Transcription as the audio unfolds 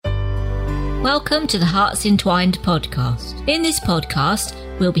Welcome to the Hearts Entwined podcast. In this podcast,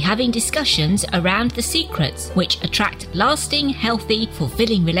 we'll be having discussions around the secrets which attract lasting, healthy,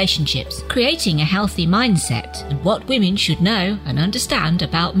 fulfilling relationships, creating a healthy mindset, and what women should know and understand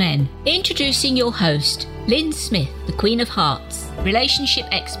about men. Introducing your host, Lynn Smith, the Queen of Hearts, relationship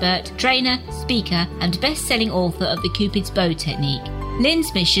expert, trainer, speaker, and best-selling author of the Cupid's Bow Technique.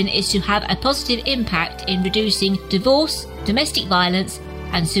 Lynn's mission is to have a positive impact in reducing divorce, domestic violence,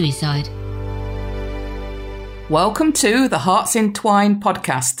 and suicide. Welcome to the Hearts Entwined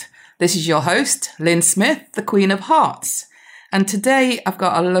podcast. This is your host, Lynn Smith, the Queen of Hearts. And today I've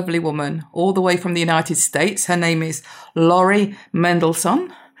got a lovely woman all the way from the United States. Her name is Lori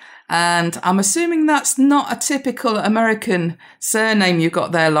Mendelsohn. And I'm assuming that's not a typical American surname you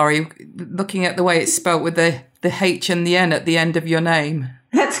got there, Lori, looking at the way it's spelt with the H and the N at the end of your name.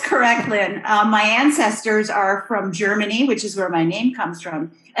 That's correct, Lynn. My ancestors are from Germany, which is where my name comes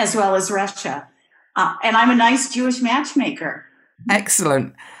from, as well as Russia. And I'm a nice Jewish matchmaker.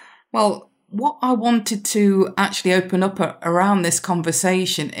 Excellent. Well, what I wanted to actually open up around this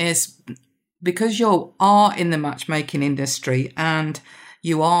conversation is because you are in the matchmaking industry and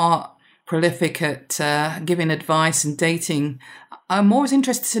you are prolific at giving advice and dating, I'm always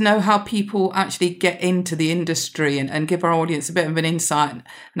interested to know how people actually get into the industry and give our audience a bit of an insight and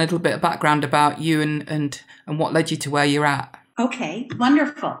a little bit of background about you and what led you to where you're at. Okay,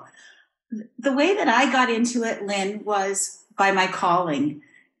 wonderful. The way that I got into it, Lynn, was by my calling.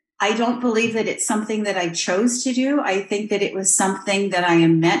 I don't believe that it's something that I chose to do. I think that it was something that I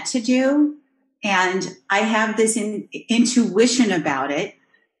am meant to do. And I have this intuition about it.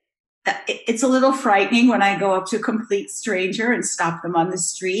 It's a little frightening when I go up to a complete stranger and stop them on the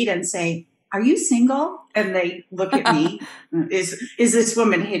street and say, "Are you single?" And they look at me, is this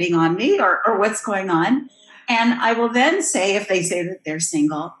woman hitting on me or what's going on? And I will then say, if they say that they're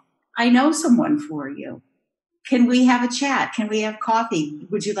single, "I know someone for you. Can we have a chat? Can we have coffee?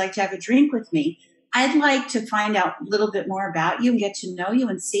 Would you like to have a drink with me? I'd like to find out a little bit more about you and get to know you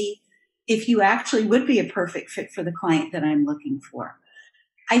and see if you actually would be a perfect fit for the client that I'm looking for."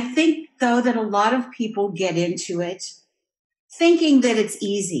 I think, though, that a lot of people get into it thinking that it's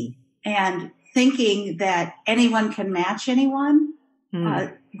easy and thinking that anyone can match anyone,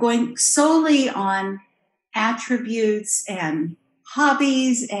 going solely on attributes and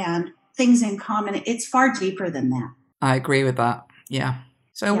hobbies and things in common. It's far deeper than that. I agree with that. Yeah.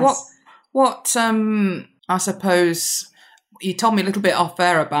 So Yes. what I suppose you told me a little bit off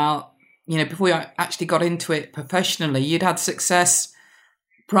air about, before you actually got into it professionally, you'd had success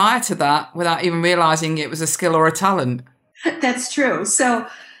prior to that without even realizing it was a skill or a talent. That's true. So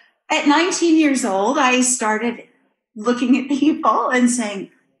at 19 years old, I started looking at people and saying,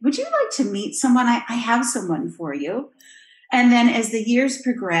 "Would you like to meet someone? I have someone for you." And then as the years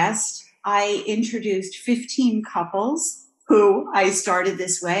progressed, I introduced 15 couples who I started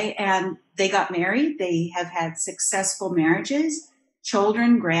this way, and they got married. They have had successful marriages,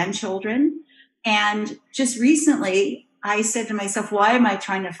 children, grandchildren. And just recently, I said to myself, why am I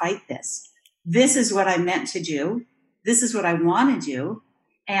trying to fight this? This is what I'm meant to do. This is what I want to do.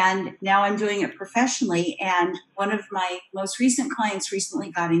 And now I'm doing it professionally. And one of my most recent clients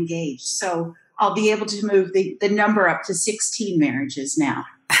recently got engaged. So I'll be able to move the number up to 16 marriages now.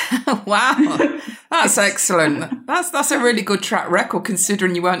 Wow, that's excellent. That's a really good track record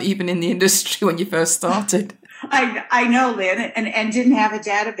considering you weren't even in the industry when you first started. I know, Lynn, and didn't have a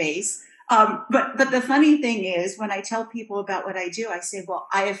database. But the funny thing is, when I tell people about what I do, I say, well,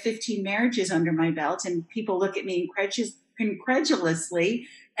 I have 15 marriages under my belt, and people look at me incredulously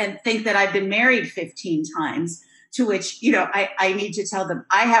and think that I've been married 15 times, to which, I need to tell them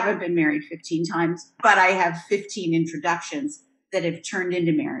I haven't been married 15 times, but I have 15 introductions that have turned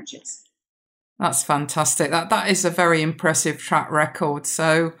into marriages. That's fantastic. That is a very impressive track record.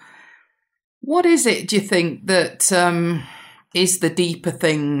 So what is it, do you think, that is the deeper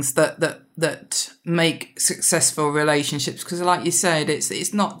things that make successful relationships? Because like you said,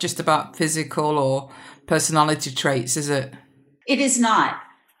 it's not just about physical or personality traits, is it? It is not.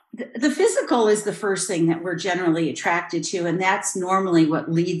 The physical is the first thing that we're generally attracted to, and that's normally what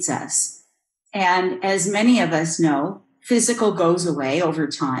leads us. And as many of us know, physical goes away over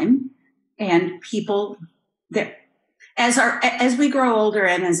time, and people that as we grow older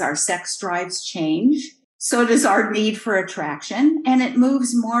and as our sex drives change, so does our need for attraction, and it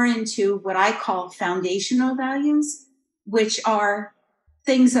moves more into what I call foundational values, which are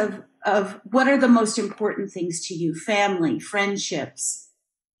things of what are the most important things to you: family, friendships,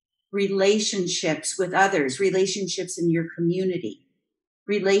 relationships with others, relationships in your community,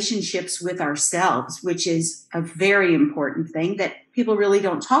 relationships with ourselves, which is a very important thing that people really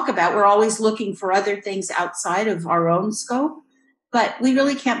don't talk about. We're always looking for other things outside of our own scope, but we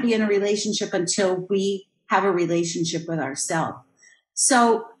really can't be in a relationship until we have a relationship with ourselves.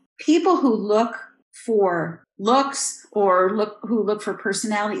 So people who look for looks or who look for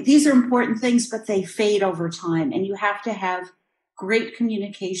personality, these are important things, but they fade over time. And you have to have great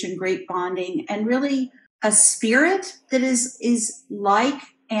communication, great bonding, and really a spirit that is like,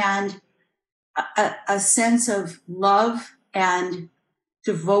 and a sense of love and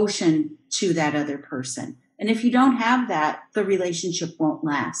devotion to that other person. And if you don't have that, the relationship won't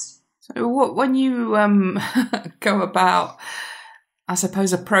last. So when you go about, I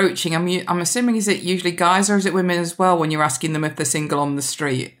suppose, approaching, I'm assuming, is it usually guys or is it women as well when you're asking them if they're single on the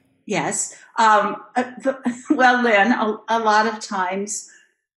street? Yes. Well, Lynn, a lot of times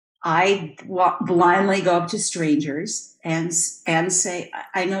I blindly go up to strangers and say,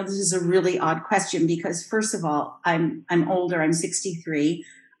 I know this is a really odd question because, first of all, I'm older. I'm 63.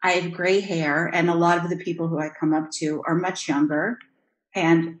 I have gray hair, and a lot of the people who I come up to are much younger.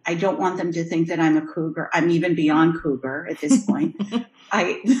 And I don't want them to think that I'm a cougar. I'm even beyond cougar at this point.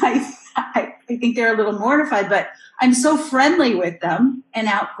 I think they're a little mortified, but I'm so friendly with them and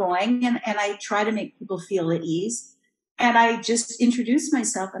outgoing, and I try to make people feel at ease. And I just introduce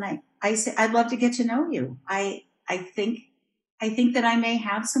myself, and I say, I'd love to get to know you. I think that I may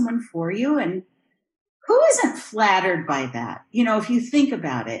have someone for you. And who isn't flattered by that? You know, if you think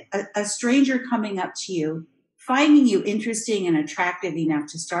about it, a stranger coming up to you, finding you interesting and attractive enough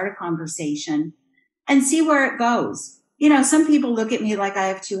to start a conversation and see where it goes. You know, some people look at me like I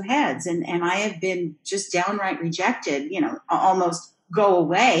have two heads, and I have been just downright rejected, you know, almost go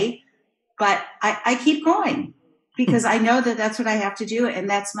away. But I keep going because I know that that's what I have to do. And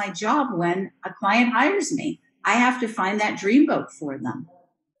that's my job when a client hires me. I have to find that dreamboat for them.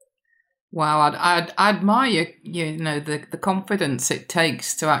 Wow, I admire you know the confidence it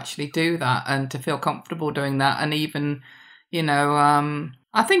takes to actually do that and to feel comfortable doing that, and even, you know,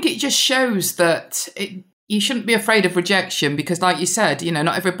 I think it just shows that you shouldn't be afraid of rejection because, like you said, you know,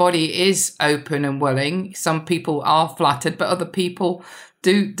 not everybody is open and willing. Some people are flattered, but other people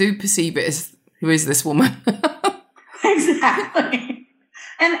do perceive it as, who is this woman? Exactly,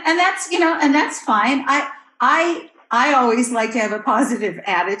 and that's, you know, and that's fine. I always like to have a positive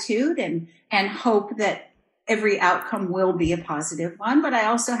attitude and hope that every outcome will be a positive one. But I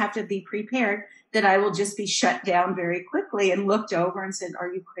also have to be prepared that I will just be shut down very quickly and looked over and said, "Are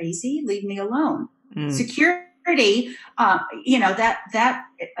you crazy? Leave me alone." Security, you know, that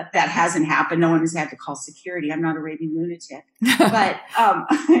hasn't happened. No one has had to call security. I'm not a raving lunatic, but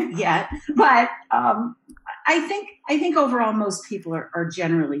yet. But I think overall most people are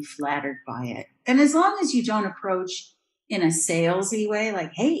generally flattered by it. And as long as you don't approach in a salesy way,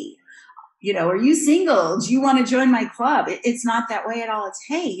 like, hey, you know, are you single? Do you want to join my club? It's not that way at all. It's,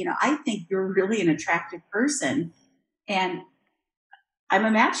 hey, you know, I think you're really an attractive person and I'm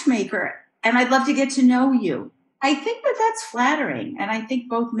a matchmaker and I'd love to get to know you. I think that that's flattering. And I think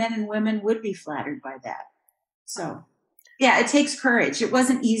both men and women would be flattered by that. So, yeah, it takes courage. It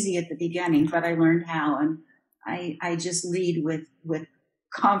wasn't easy at the beginning, but I learned how. And I just lead with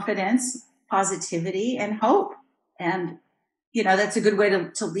confidence, positivity, and hope. And, you know, that's a good way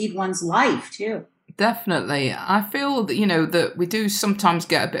to lead one's life, too. Definitely. I feel that, you know, that we do sometimes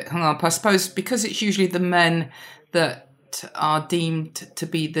get a bit hung up, I suppose, because it's usually the men that are deemed to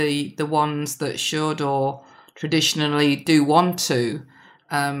be the ones that should or traditionally do want to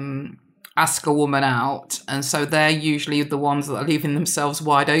ask a woman out. And so they're usually the ones that are leaving themselves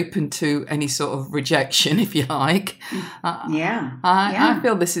wide open to any sort of rejection, if you like. I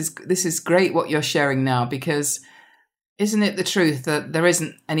feel this is great what you're sharing now, because isn't it the truth that there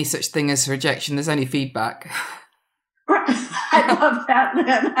isn't any such thing as rejection? There's only feedback. I love that,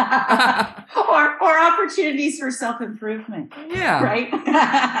 Lynn. or opportunities for self-improvement. Yeah. Right?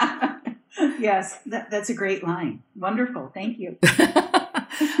 Yes, that's a great line. Wonderful. Thank you.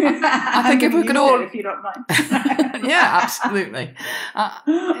 I think if we could all, if you don't mind. Yeah, absolutely.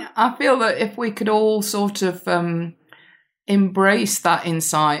 I feel that if we could all sort of embrace that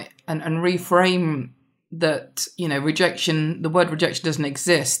insight and reframe that, you know, rejection, the word rejection doesn't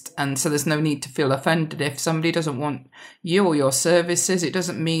exist, and so there's no need to feel offended if somebody doesn't want you or your services. It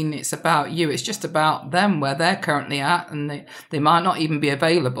doesn't mean it's about you. It's just about them, where they're currently at, and they might not even be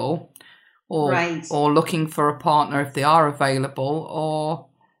available, or right. or looking for a partner if they are available, or,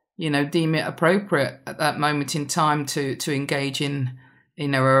 you know, deem it appropriate at that moment in time to engage in, you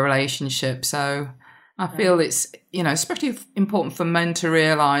know, a relationship. So I feel it's, you know, especially important for men to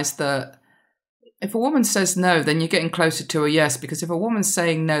realise that if a woman says no, then you're getting closer to a yes, because if a woman's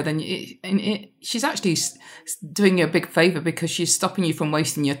saying no, then she's actually doing you a big favor, because she's stopping you from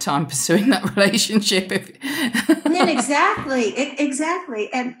wasting your time pursuing that relationship. Then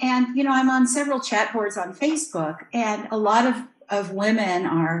exactly. And I'm on several chat boards on Facebook, and a lot of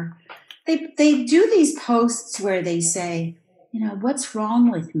women they do these posts where they say, what's wrong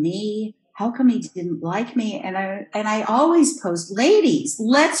with me? How come he didn't like me? And I always post, ladies,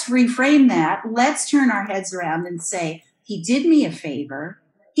 let's reframe that. Let's turn our heads around and say, he did me a favor.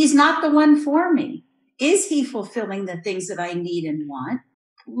 He's not the one for me. Is he fulfilling the things that I need and want?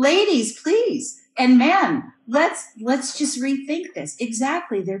 Ladies, please. And men, let's just rethink this.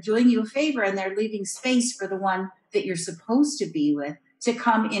 Exactly. They're doing you a favor, and they're leaving space for the one that you're supposed to be with to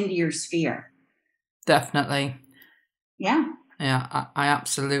come into your sphere. Definitely. Yeah. Yeah, I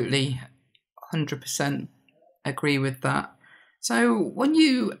absolutely 100% agree with that. So when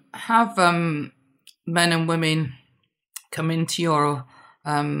you have men and women come into your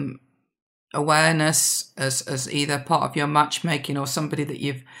awareness as either part of your matchmaking or somebody that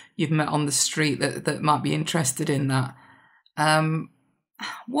you've met on the street that might be interested in that,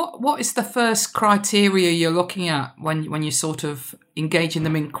 what is the first criteria you're looking at when you sort of engaging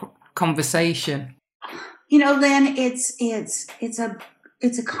them in conversation? Lynn,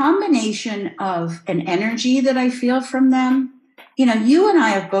 it's a combination of an energy that I feel from them. You and I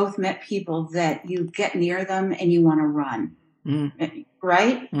have both met people that you get near them and you want to run,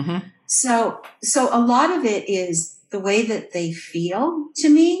 right? Mm-hmm. So a lot of it is the way that they feel to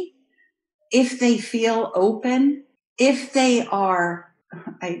me. If they feel open, if they are,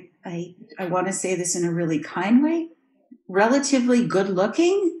 I want to say this in a really kind way, relatively good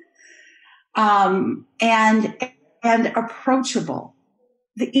looking, and approachable.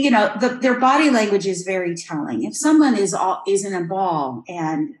 Their body language is very telling. If someone is in a ball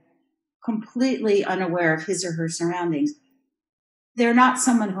and completely unaware of his or her surroundings, they're not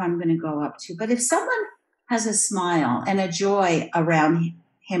someone who I'm going to go up to. But if someone has a smile and a joy around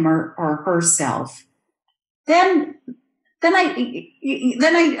him or herself, then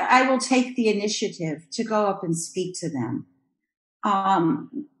I will take the initiative to go up and speak to them.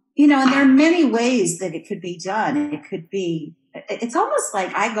 And there are many ways that it could be done. It's almost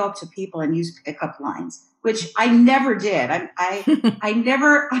like I go up to people and use pickup lines, which I never did. I've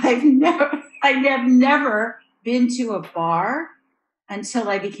never been to a bar until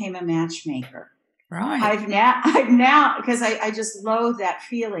I became a matchmaker. Right. I've now, because I just loathe that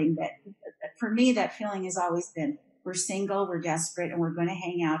feeling that for me, that feeling has always been, we're single, we're desperate, and we're going to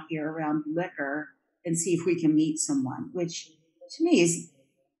hang out here around liquor and see if we can meet someone, which to me is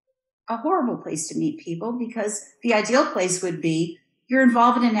a horrible place to meet people, because the ideal place would be you're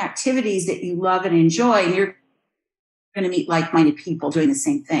involved in activities that you love and enjoy, and you're going to meet like-minded people doing the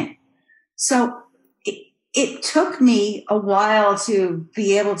same thing. So it took me a while to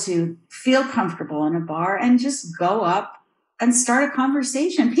be able to feel comfortable in a bar and just go up and start a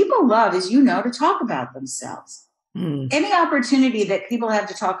conversation. People love, as you know, to talk about themselves. Any opportunity that people have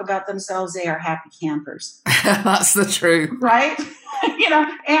to talk about themselves, they are happy campers. That's the truth. Right?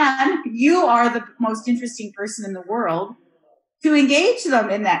 And you are the most interesting person in the world to engage them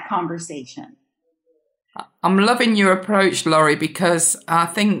in that conversation. I'm loving your approach, Laurie, because I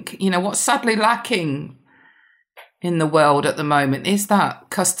think, what's sadly lacking in the world at the moment is that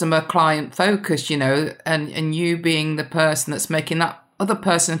customer client focus, and you being the person that's making that other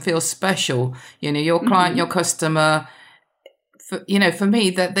person feel special, your client, your customer. For me,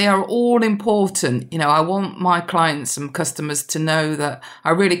 that they are all important. I want my clients and customers to know that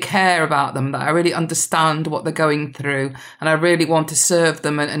I really care about them, that I really understand what they're going through, and I really want to serve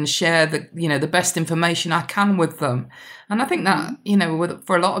them and share the best information I can with them. And I think that,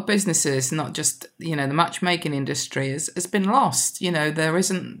 for a lot of businesses, not just, the matchmaking industry has been lost. There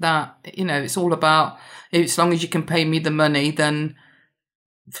isn't that, it's all about, as long as you can pay me the money, then,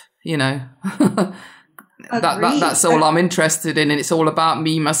 that's all I'm interested in. And it's all about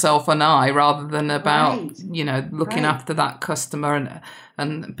me, myself and I, rather than about, looking after that customer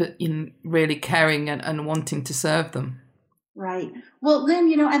and really caring and wanting to serve them. Right. Well,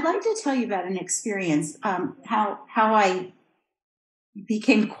 Lynn, I'd like to tell you about an experience, how I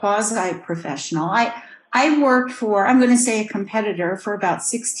became quasi-professional. I worked for, I'm going to say a competitor for about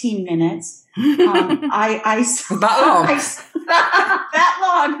 16 minutes. That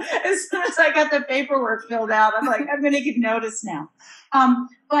long. As soon as I got the paperwork filled out, I'm like, I'm going to give notice now.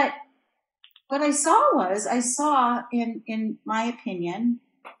 But what I saw in my opinion,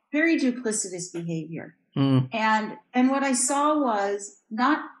 very duplicitous behavior. And what I saw was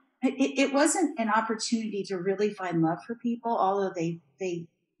it wasn't an opportunity to really find love for people, although they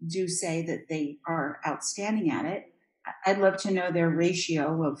do say that they are outstanding at it. I'd love to know their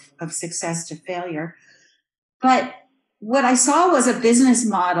ratio of success to failure. But what I saw was a business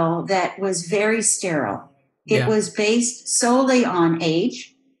model that was very sterile. It was based solely on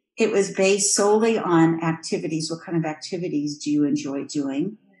age. It was based solely on activities. What kind of activities do you enjoy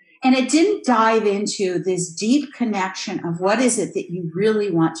doing? And it didn't dive into this deep connection of what is it that you really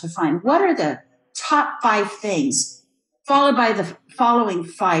want to find? What are the top 5 things, followed by the following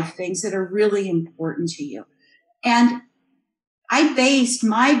 5 things that are really important to you? And I based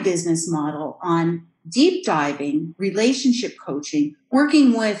my business model on deep diving, relationship coaching,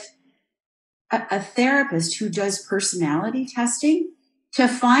 working with a therapist who does personality testing to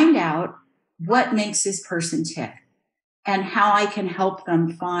find out what makes this person tick and how I can help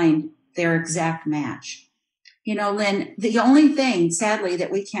them find their exact match. You know, Lynn, the only thing, sadly,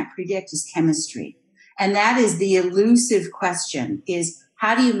 that we can't predict is chemistry. And that is the elusive question, is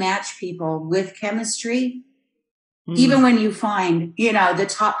how do you match people with chemistry, even when you find, you know, the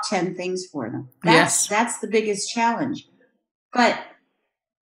top 10 things for them? That's the biggest challenge. But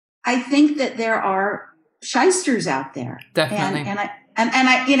I think that there are shysters out there. Definitely.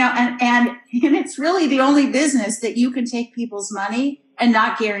 And it's really the only business that you can take people's money and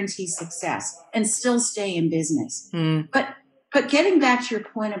not guarantee success and still stay in business. But getting back to your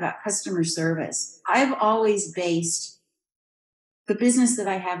point about customer service, I've always based the business that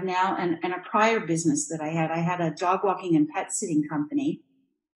I have now and a prior business that I had a dog walking and pet sitting company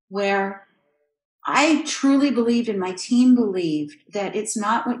where I truly believed, and my team believed, that it's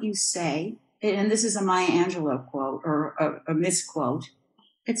not what you say. And this is a Maya Angelou quote or a misquote.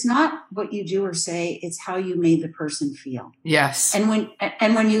 It's not what you do or say, it's how you made the person feel. Yes. And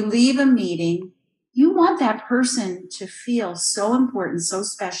when you leave a meeting, you want that person to feel so important, so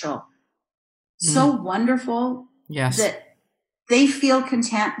special, so wonderful. Yes. That they feel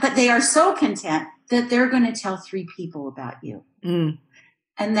content, but they are so content that they're going to tell 3 people about you.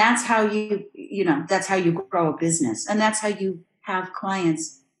 And that's how that's how you grow a business. And that's how you have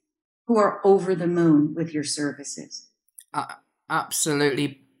clients who are over the moon with your services.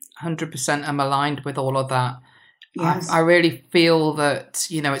 Absolutely. 100% I'm aligned with all of that. Yes. I really feel that,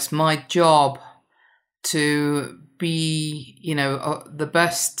 you know, it's my job to be, you know, the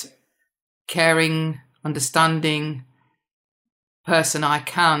best caring, understanding person I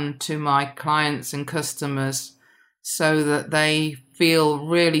can to my clients and customers so that they feel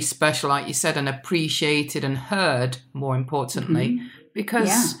really special, like you said, and appreciated and heard, more importantly,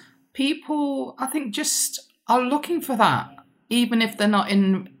 because people, I think, just are looking for that, even if they're not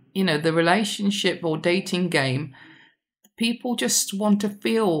in, you know, the relationship or dating game. People just want to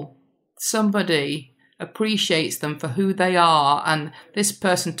feel somebody appreciates them for who they are, and this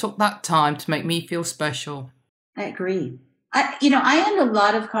person took that time to make me feel special. I agree. I end a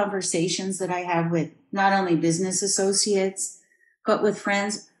lot of conversations that I have with not only business associates, but with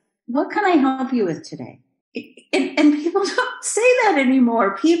friends. What can I help you with today? And people don't say that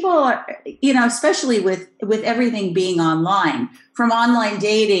anymore. People are, you know, especially with everything being online, from online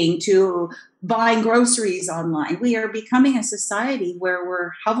dating to buying groceries online, we are becoming a society where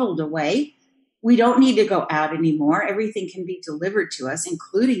we're huddled away. We don't need to go out anymore. Everything can be delivered to us,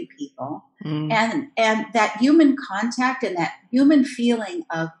 including people. And that human contact and that human feeling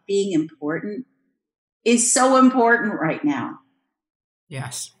of being important is so important right now.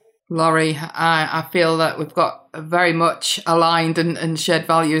 Yes. Laurie, I feel that we've got very much aligned and shared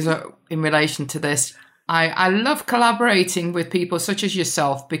values in relation to this. I love collaborating with people such as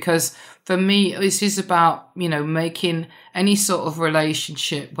yourself, because for me, this is about, you know, making any sort of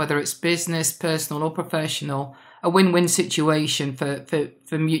relationship, whether it's business, personal or professional, a win-win situation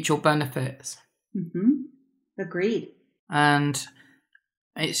for mutual benefits. Agreed. And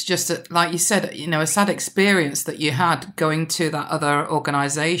it's just, like you said, you know, a sad experience that you had going to that other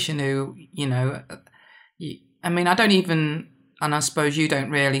organisation who, you know, I mean, I don't even, and I suppose you don't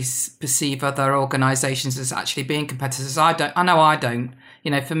really perceive other organisations as actually being competitors. I know I don't.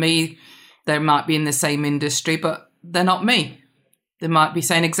 You know, for me, they might be in the same industry, but they're not me. They might be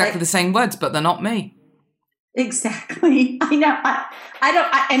saying exactly the same words, but they're not me. Exactly. I know. I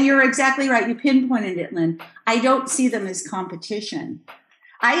don't, and you're exactly right. You pinpointed it, Lynn. I don't see them as competition.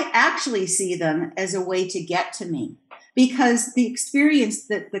 I actually see them as a way to get to me, because the experience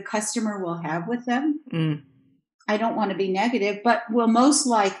that the customer will have with them, I don't want to be negative, but will most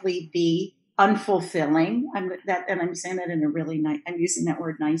likely be unfulfilling. I'm saying that in a really nice, I'm using that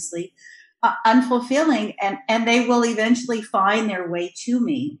word nicely, unfulfilling. And they will eventually find their way to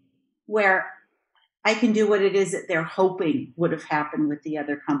me where I can do what it is that they're hoping would have happened with the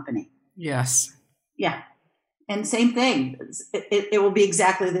other company. Yes. Yeah. And same thing, it will be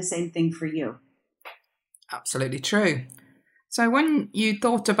exactly the same thing for you. Absolutely true. So when you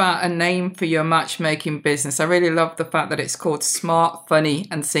thought about a name for your matchmaking business, I really love the fact that it's called Smart, Funny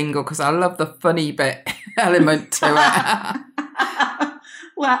and Single, because I love the funny bit element to it.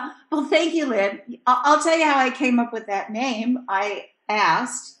 Well, thank you, Lynn. I'll tell you how I came up with that name. I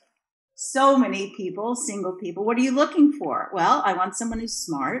asked so many people, single people, what are you looking for? Well, I want someone who's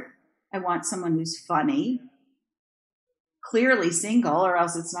smart. I want someone who's funny. Clearly single, or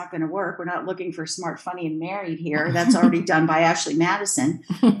else it's not going to work. We're not looking for smart, funny, and married here. That's already done by Ashley Madison.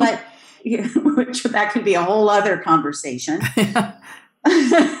 But which that could be a whole other conversation. Not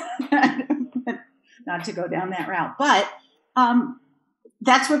to go down that route. But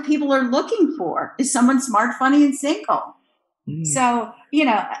that's what people are looking for, is someone smart, funny, and single. So,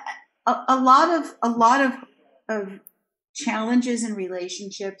 a lot of challenges in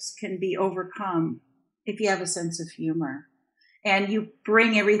relationships can be overcome if you have a sense of humor. And you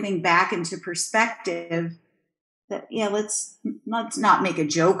bring everything back into perspective. That let's not make a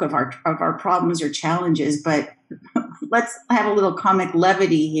joke of our problems or challenges, but let's have a little comic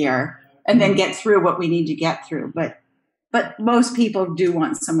levity here, and then get through what we need to get through. But most people do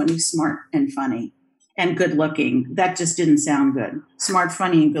want someone who's smart and funny and good looking. That just didn't sound good. Smart,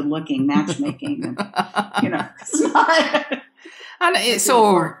 funny, and good looking matchmaking. It's not. And it's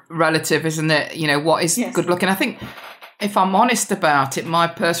all relative, isn't it? What is good looking? I think, if I'm honest about it, my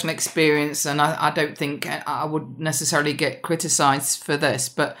personal experience, and I don't think I would necessarily get criticised for this,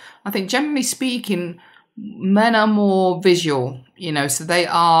 but I think generally speaking, men are more visual, so they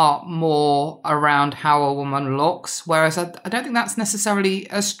are more around how a woman looks, whereas I don't think that's necessarily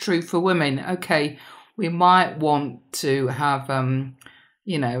as true for women. Okay, we might want to have, a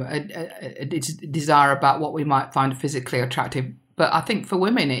desire about what we might find physically attractive, but I think for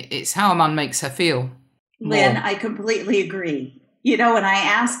women, it's how a man makes her feel. Lynn, I completely agree. When I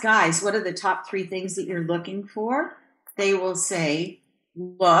ask guys, what are the top 3 things that you're looking for? They will say,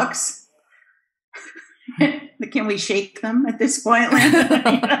 looks. Can we shake them at this point, Lynn?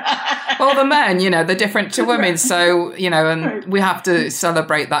 Well, the men, they're different to women. So, and we have to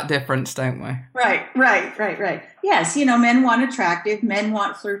celebrate that difference, don't we? Right. Yes, men want attractive, men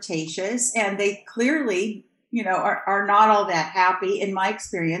want flirtatious, and they clearly, are not all that happy in my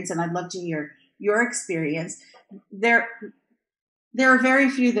experience. And I'd love to hear your experience. There are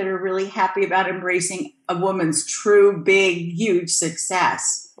very few that are really happy about embracing a woman's true, big, huge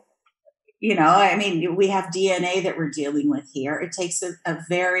success. We have DNA that we're dealing with here. It takes a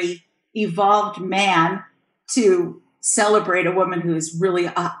very evolved man to celebrate a woman who is really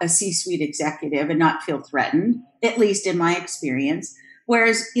a C-suite executive and not feel threatened, at least in my experience.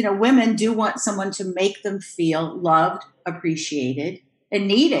 Whereas, women do want someone to make them feel loved, appreciated, and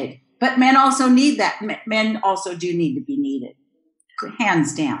needed. But men also need that. Men also do need to be needed,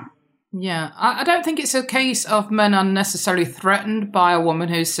 hands down. Yeah, I don't think it's a case of men are necessarily threatened by a woman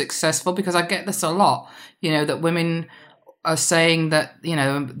who's successful, because I get this a lot, that women are saying that,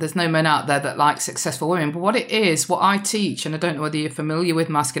 there's no men out there that like successful women. But what I teach, and I don't know whether you're familiar with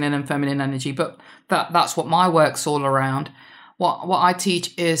masculine and feminine energy, but that's what my work's all around. What I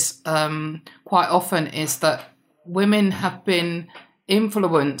teach is quite often is that women have been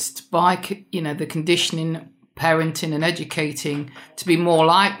influenced by, the conditioning, parenting and educating to be more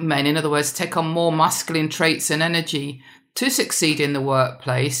like men. In other words, take on more masculine traits and energy to succeed in the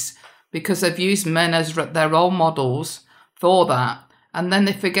workplace, because they've used men as their role models for that. And then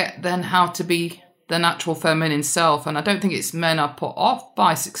they forget then how to be the natural feminine self. And I don't think it's men are put off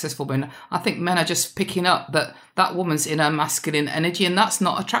by successful women. I think men are just picking up that woman's in her masculine energy, and that's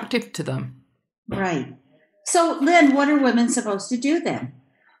not attractive to them. Right. So, Lynn, what are women supposed to do then?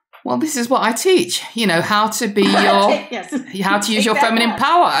 Well, this is what I teach, how to be how to use your feminine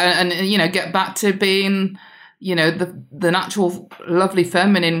power and, get back to being, the natural, lovely,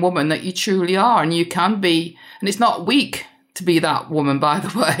 feminine woman that you truly are. And you can be, and it's not weak to be that woman, by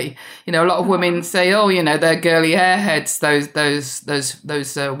the way. A lot of women say, they're girly airheads,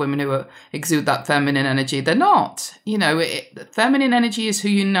 those women who exude that feminine energy. They're not. Feminine energy is who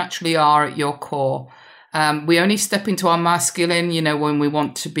you naturally are at your core. We only step into our masculine, when we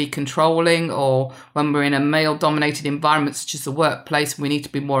want to be controlling, or when we're in a male-dominated environment, such as the workplace, we need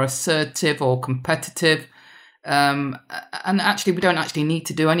to be more assertive or competitive. And actually, we don't actually need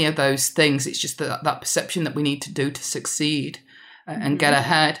to do any of those things. It's just that perception that we need to do to succeed and get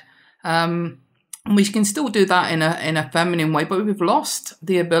ahead. We can still do that in a feminine way, but we've lost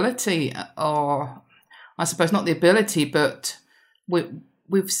the ability, or I suppose not the ability, but with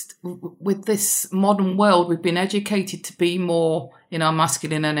this modern world, we've been educated to be more in our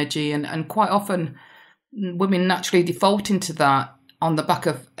masculine energy, and quite often women naturally default into that on the back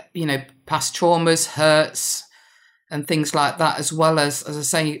of, past traumas, hurts, and things like that, as well as I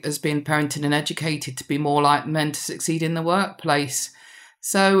say, as being parented and educated to be more like men to succeed in the workplace.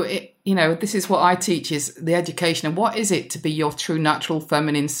 So, this is what I teach, is the education of what is it to be your true natural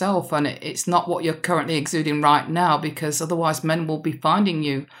feminine self. And it's not what you're currently exuding right now, because otherwise men will be finding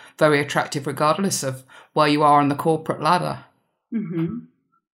you very attractive regardless of where you are on the corporate ladder. Mm-hmm.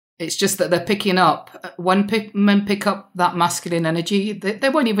 It's just that they're picking up, when men pick up that masculine energy, they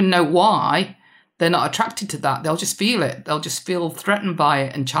won't even know why they're not attracted to that. They'll just feel it. They'll just feel threatened by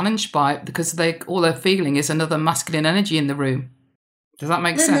it and challenged by it, because all they're feeling is another masculine energy in the room. Does that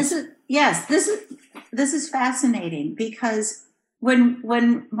make sense? This is fascinating, because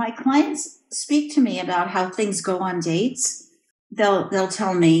when my clients speak to me about how things go on dates, they'll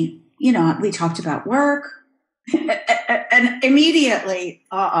tell me, we talked about work, and immediately,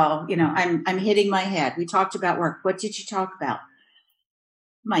 I'm hitting my head. We talked about work. What did you talk about?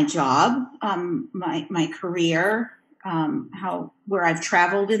 My job, my career, where I've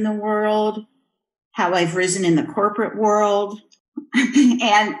traveled in the world, how I've risen in the corporate world.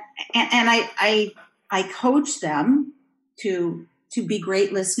 and I coach them to be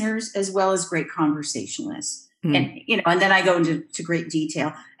great listeners as well as great conversationalists. And then I go into great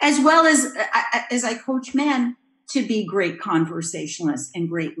detail, as well as I coach men to be great conversationalists and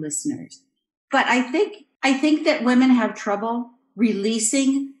great listeners. But I think that women have trouble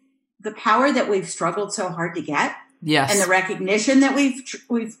releasing the power that we've struggled so hard to get. Yes. And the recognition that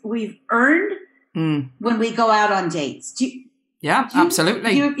we've earned when we go out on dates.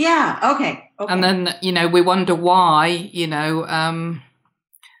 Absolutely. Okay. And then, we wonder why,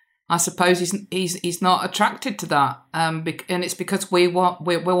 I suppose he's not attracted to that. And it's because we're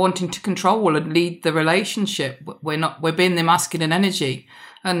wanting to control and lead the relationship. We're being the masculine energy.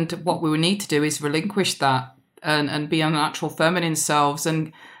 And what we need to do is relinquish that and be our natural feminine selves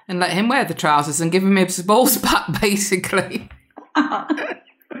and let him wear the trousers and give him his balls back, basically.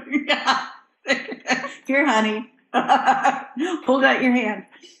 Yeah. Here, honey. Hold out your hand.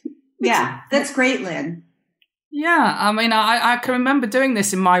 Yeah, that's great, Lynn. Yeah, I mean, I can remember doing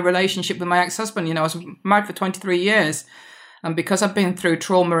this in my relationship with my ex-husband. I was married for 23 years. And because I've been through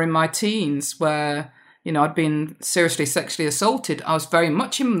trauma in my teens where, I'd been seriously sexually assaulted, I was very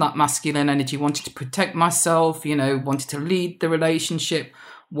much in that masculine energy, wanting to protect myself, wanting to lead the relationship,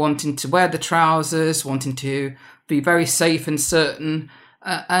 wanting to wear the trousers, wanting to be very safe and certain.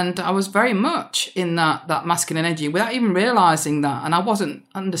 And I was very much in that masculine energy without even realizing that. And I wasn't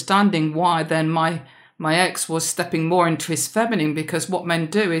understanding why then my ex was stepping more into his feminine, because what men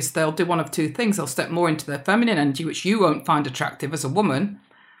do is they'll do one of two things. They'll step more into their feminine energy, which you won't find attractive as a woman,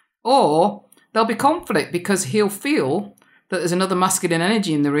 or there'll be conflict because he'll feel that there's another masculine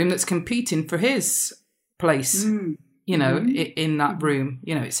energy in the room that's competing for his place. In that room,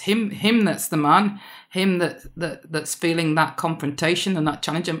 it's him that's the man, him that's feeling that confrontation and that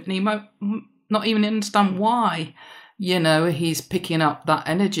challenge, and he might not even understand why, he's picking up that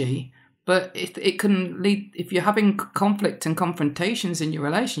energy. But it can lead, if you're having conflict and confrontations in your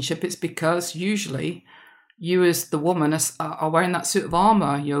relationship, it's because usually you as the woman are wearing that suit of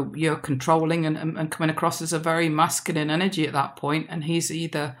armor. You're controlling and coming across as a very masculine energy at that point, and he's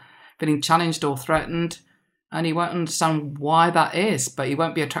either feeling challenged or threatened. And he won't understand why that is, but he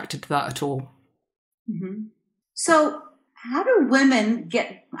won't be attracted to that at all. Mm-hmm. So how do women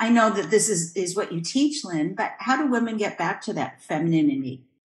get, I know that this is what you teach, Lynn, but how do women get back to that femininity?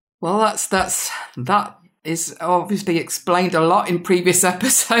 Well, that is obviously explained a lot in previous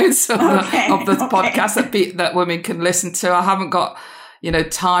episodes of the podcast that women can listen to. I haven't got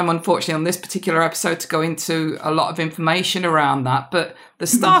time, unfortunately, on this particular episode to go into a lot of information around that. But the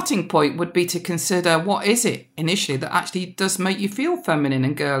starting point would be to consider, what is it initially that actually does make you feel feminine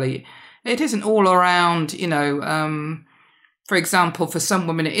and girly? It isn't all around, for example, for some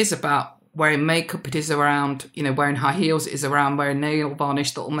women, it is about wearing makeup. It is around, wearing high heels. It is around wearing nail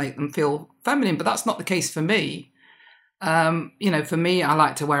varnish that will make them feel feminine. But that's not the case for me. For me, I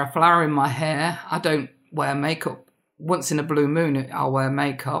like to wear a flower in my hair. I don't wear makeup. Once in a blue moon, I'll wear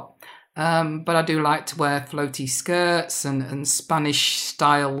makeup. But I do like to wear floaty skirts and Spanish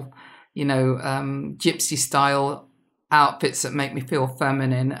style, gypsy style outfits that make me feel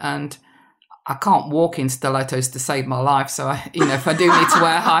feminine. And I can't walk in stilettos to save my life. So, if I do need to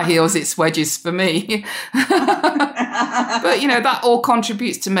wear high heels, it's wedges for me. But, that all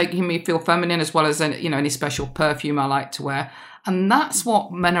contributes to making me feel feminine, as well as, any special perfume I like to wear. And that's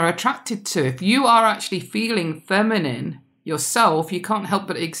what men are attracted to. If you are actually feeling feminine yourself, you can't help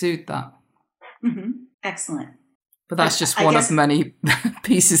but exude that. Mm-hmm. Excellent. But that's just one of many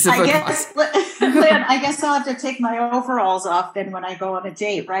pieces of advice. Lynn, I guess I'll have to take my overalls off then when I go on a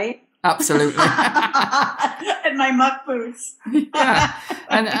date, right? Absolutely. And my muck boots. Yeah.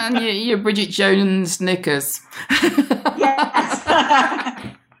 And your Bridget Jones knickers. Yes.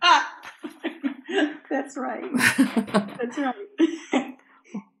 That's right. That's right.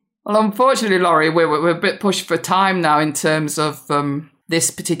 Well, unfortunately, Laurie, we're a bit pushed for time now in terms of this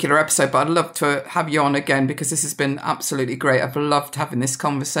particular episode, but I'd love to have you on again because this has been absolutely great. I've loved having this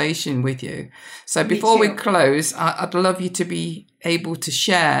conversation with you. So before we close, I'd love you to be able to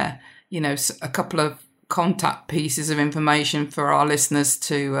share, a couple of contact pieces of information for our listeners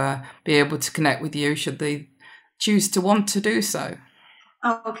to be able to connect with you should they choose to want to do so.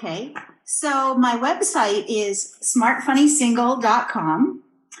 Okay. So my website is smartfunnysingle.com.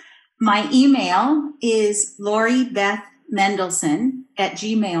 My email is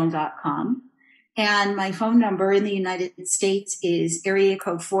LaurieBethMendelson@gmail.com. And my phone number in the United States is area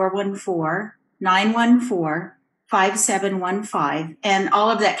code 414-914-5715. And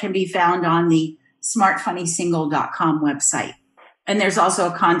all of that can be found on the smartfunnysingle.com website. And there's also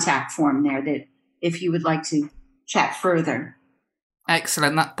a contact form there that if you would like to chat further.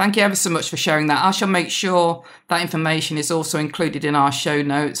 Excellent. Thank you ever so much for sharing that. I shall make sure that information is also included in our show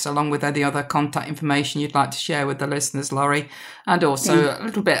notes, along with any other contact information you'd like to share with the listeners, Laurie, and also a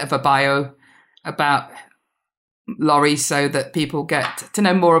little bit of a bio about Laurie so that people get to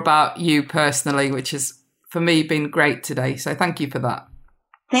know more about you personally, which has, for me, been great today. So thank you for that.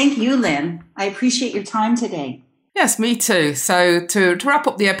 Thank you, Lynn. I appreciate your time today. Yes, me too. So to wrap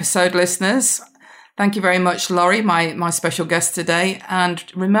up the episode, listeners, thank you very much, Laurie, my special guest today. And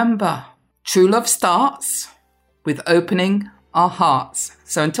remember, true love starts with opening our hearts.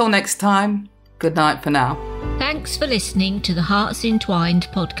 So until next time, good night for now. Thanks for listening to the Hearts Entwined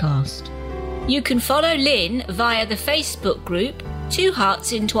podcast. You can follow Lynn via the Facebook group Two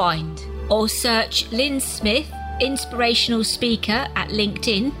Hearts Entwined, or search Lynn Smith, inspirational speaker, at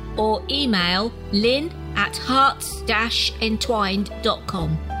LinkedIn, or email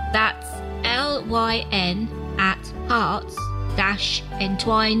lynn@hearts-entwined.com. That's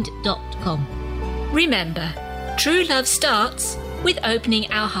LYN@hearts-entwined.com. Remember, true love starts with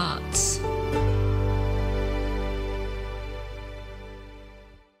opening our hearts.